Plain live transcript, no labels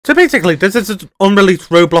So basically, this is an unreleased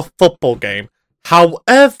Roblox football game.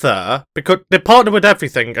 However, because they partnered with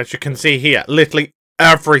everything, as you can see here, literally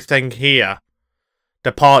everything here,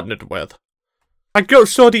 they partnered with. I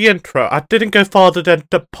saw the intro. I didn't go farther than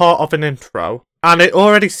the part of an intro, and it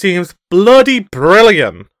already seems bloody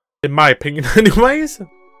brilliant, in my opinion, anyways.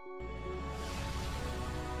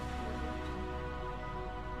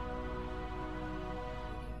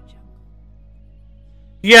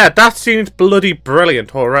 Yeah, that seems bloody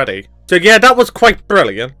brilliant already. So yeah, that was quite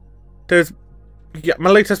brilliant. There's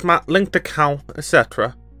my latest linked account,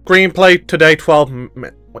 etc. Screenplay today, 12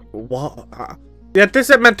 minutes. Wait, what? Yeah,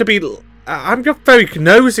 this is meant to be. I'm just very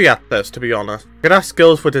nosy at this, to be honest. Get our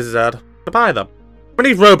skills with the Z to buy them.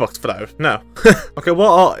 We need Robux for those. No. Okay,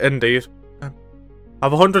 what are indies? I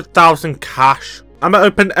have 100,000 cash. I'm gonna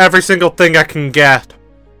open every single thing I can get.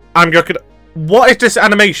 I'm just gonna. What is this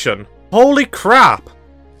animation? Holy crap!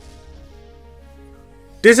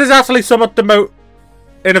 This is actually some of the most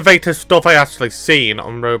innovative stuff I actually seen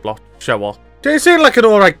on Roblox show off. It seemed like an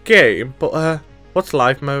alright game, but what's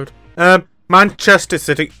live mode? Manchester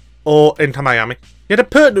City or Inter Miami. Yeah,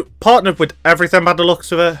 they partnered with everything by the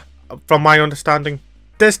looks of it, from my understanding.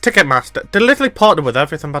 There's Ticketmaster. They literally partnered with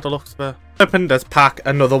everything by the looks of it. Open this pack,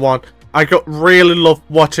 another one. I really love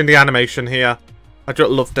watching the animation here. I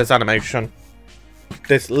just love this animation.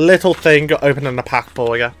 This little thing got opening the pack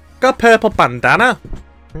for you. Got a purple bandana.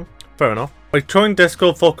 Fair enough. Wait, join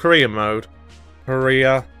Discord for career mode.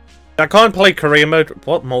 Korea. I can't play career mode.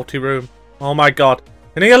 What multi-room? Oh my god.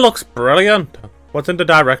 And here looks brilliant. What's in the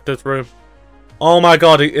director's room? Oh my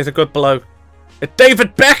god, he's a good bloke. It's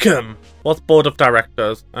David Beckham! What's board of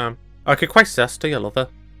directors? Okay, quite zesty, I love it.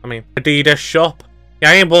 I mean, Adidas shop. Yeah,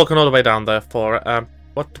 I ain't walking all the way down there for it.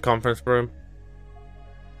 What's the conference room?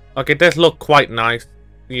 Okay, this look quite nice.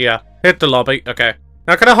 Yeah, hit the lobby. Okay.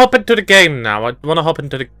 Now, can I hop into the game now? I want to hop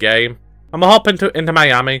into the game. I'm gonna hop into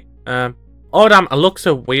Miami. Oh damn, it looks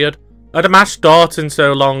so weird. Oh, the match starts in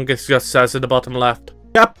so long, it just says in the bottom left.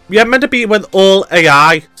 Yep, yeah, meant to be with all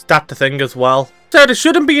AI. Stat the thing as well. So there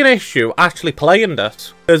shouldn't be an issue actually playing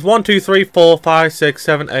this. There's 1, 2, 3, 4, 5, 6,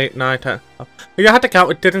 7, 8, 9, 10. Oh, you had to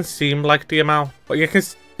count, it didn't seem like the amount. But you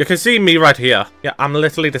can see me right here. Yeah, I'm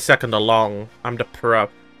literally the second along. I'm the pro.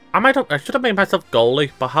 I should have made myself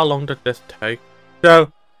goalie, but how long did this take?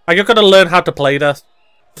 So, are you gonna learn how to play this?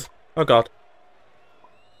 Oh god.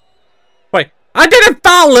 Wait, I didn't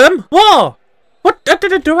foul him! What? What? I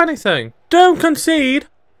didn't do anything. Don't concede.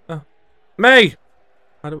 Me.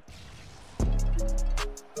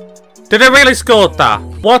 Did I really score that?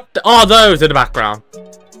 What are those in the background?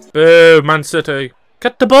 Boo, Man City.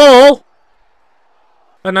 Get the ball!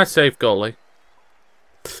 A nice save, goalie.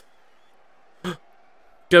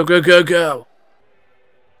 Go, go, go, go.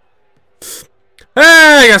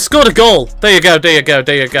 Hey, I scored a goal. There you go, there you go,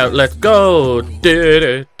 there you go. Let's go. Do,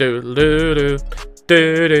 do, do, do, do.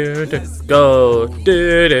 Do, do, do. Go.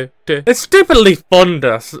 Do, do, do. It's stupidly fun,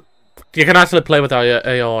 this. You can actually play with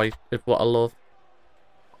AI, is what I love.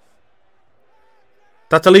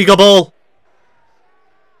 That's a legal ball.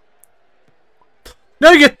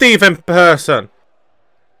 No, you thieving person.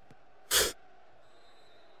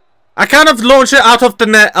 I kind of launched it out of the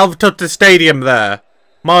net, out of the stadium there.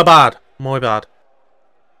 My bad. My bad.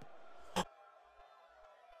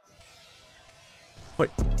 Wait.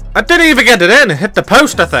 I didn't even get it in. It hit the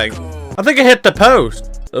post, I think. I think it hit the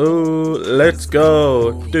post. Oh, let's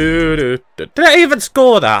go. Doo, doo, doo. Did I even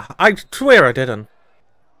score that? I swear I didn't.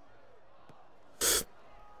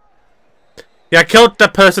 Yeah, I killed the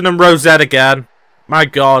person in Rosette again. My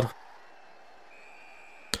god.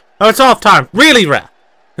 Oh, it's half time. Really rare.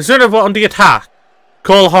 Instead of on the attack,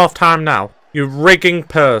 call half time now. You rigging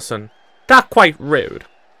person. That's quite rude.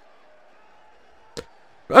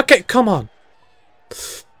 Okay, come on.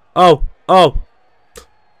 Oh, oh.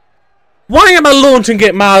 Why am I launching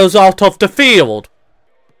it miles out of the field?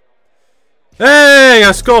 Hey,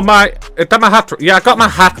 I scored my... Is that my hat trick? Yeah, I got my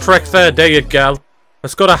hat trick there. There you go. I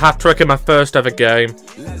scored a hat trick in my first ever game.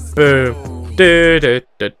 Boom. Do, do,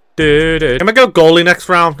 do, do, do. Can I go goalie next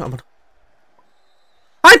round?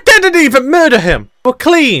 I didn't even murder him. We're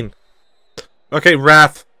clean. Okay,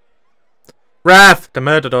 ref. Ref, the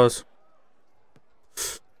murdered us.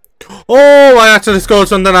 Oh, I actually scored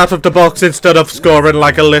something out of the box instead of scoring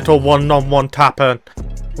like a little one-on-one tap-in.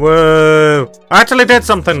 Whoa. I actually did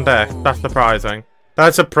something there. That's surprising.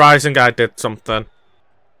 That's surprising I did something.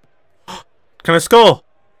 Can I score?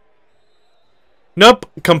 Nope.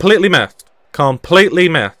 Completely missed. Completely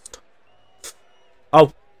missed.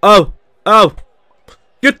 Oh. Oh. Oh.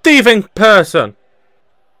 You thieving person.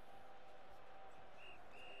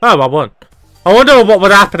 Oh, I won. I wonder what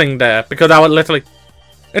was happening there, because I was literally...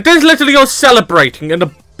 It is literally you're celebrating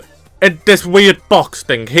in this weird box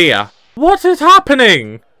thing here. What is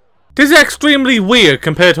happening? This is extremely weird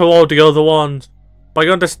compared to all the other ones. But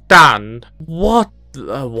you understand. What?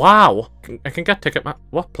 Wow. I can get ticket map.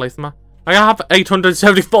 What place am I? I have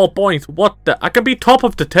 874 points. What the? I can be top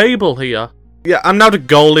of the table here. Yeah, I'm now the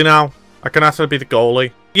goalie now. I can actually be the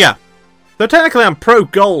goalie. Yeah. So technically I'm pro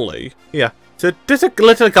goalie. Yeah. So this is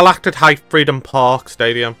literally Galactic High Freedom Park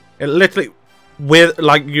Stadium. It literally, with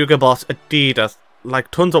like Hugo Boss, Adidas,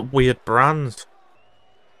 like tons of weird brands.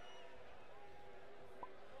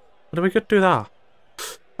 What do we could do that?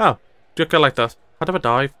 Oh, just go like this. How do I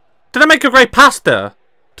dive? Did I make a great pass there?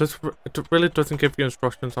 It really doesn't give you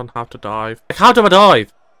instructions on how to dive. Like, how do I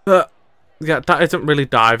dive? Yeah, that isn't really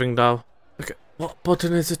diving though. Okay, what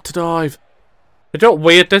button is it to dive? It's not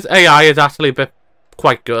weird. This AI is actually a bit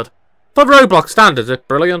quite good. For Roblox standards, it's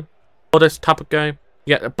brilliant. For this type of game.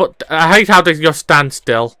 Yeah, but I hate how they just stand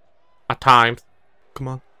still at times. Come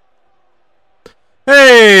on.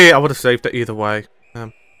 Hey! I would have saved it either way.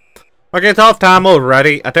 Okay, it's half time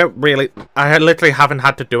already. I literally haven't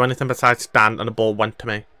had to do anything besides stand and the ball went to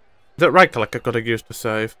me. Is it right click I gotta use to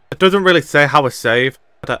save? It doesn't really say how I save.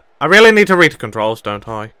 But I really need to read the controls, don't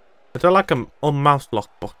I? Is there like a mouse lock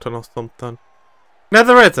button or something? No,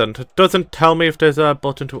 there isn't. It doesn't tell me if there's a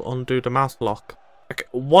button to undo the mouse lock. Okay,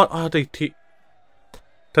 what are they There's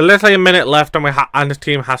literally a minute left and the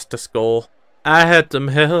team has to score. I had some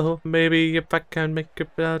help. Maybe if I can make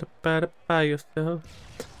it better by yourself.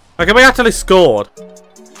 Okay, we actually scored.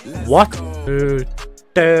 What?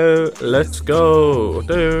 Let's go.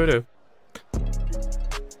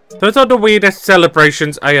 Those are the weirdest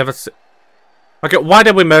celebrations I ever seen. Okay, why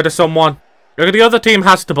did we murder someone? Okay, the other team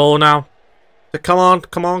has the ball now. So come on.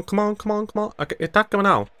 Okay, is that coming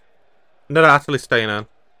out? No, they're actually staying in.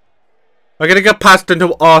 I'm gonna get passed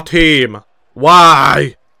into our team.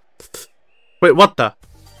 Why? Wait, what the?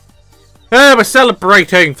 Hey, we're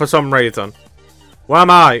celebrating for some reason. Where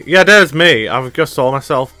am I? Yeah, there's me. I just saw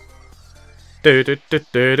myself. Why are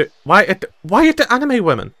the anime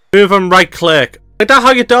women? Move and right click. Is that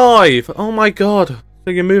how you dive? Oh my god.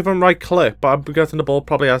 So you move and right click, but I'm guessing the ball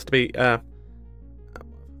probably has to be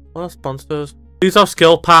what are sponsors? These are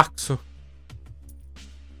skill packs.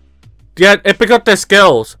 Yeah, it pick up their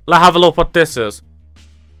skills. Let's have a look what this is.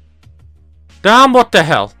 Damn, what the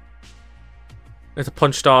hell? It's a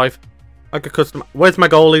punch dive. I could custom. Where's my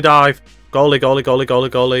goalie dive?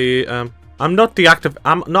 Goalie. I'm not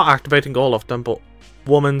activating all of them, but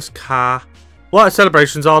woman's car. What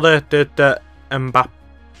celebrations are there? Did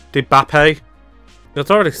Mbappe?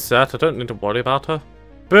 It's already set. I don't need to worry about her.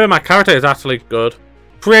 Boom, my character is actually good.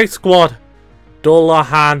 Create squad.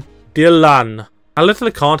 Dullahan. I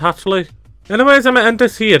literally can't actually. Anyways, I'm gonna end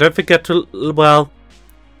this here. Don't forget to, well,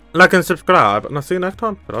 like and subscribe. And I'll see you next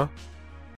time. Ta-ra.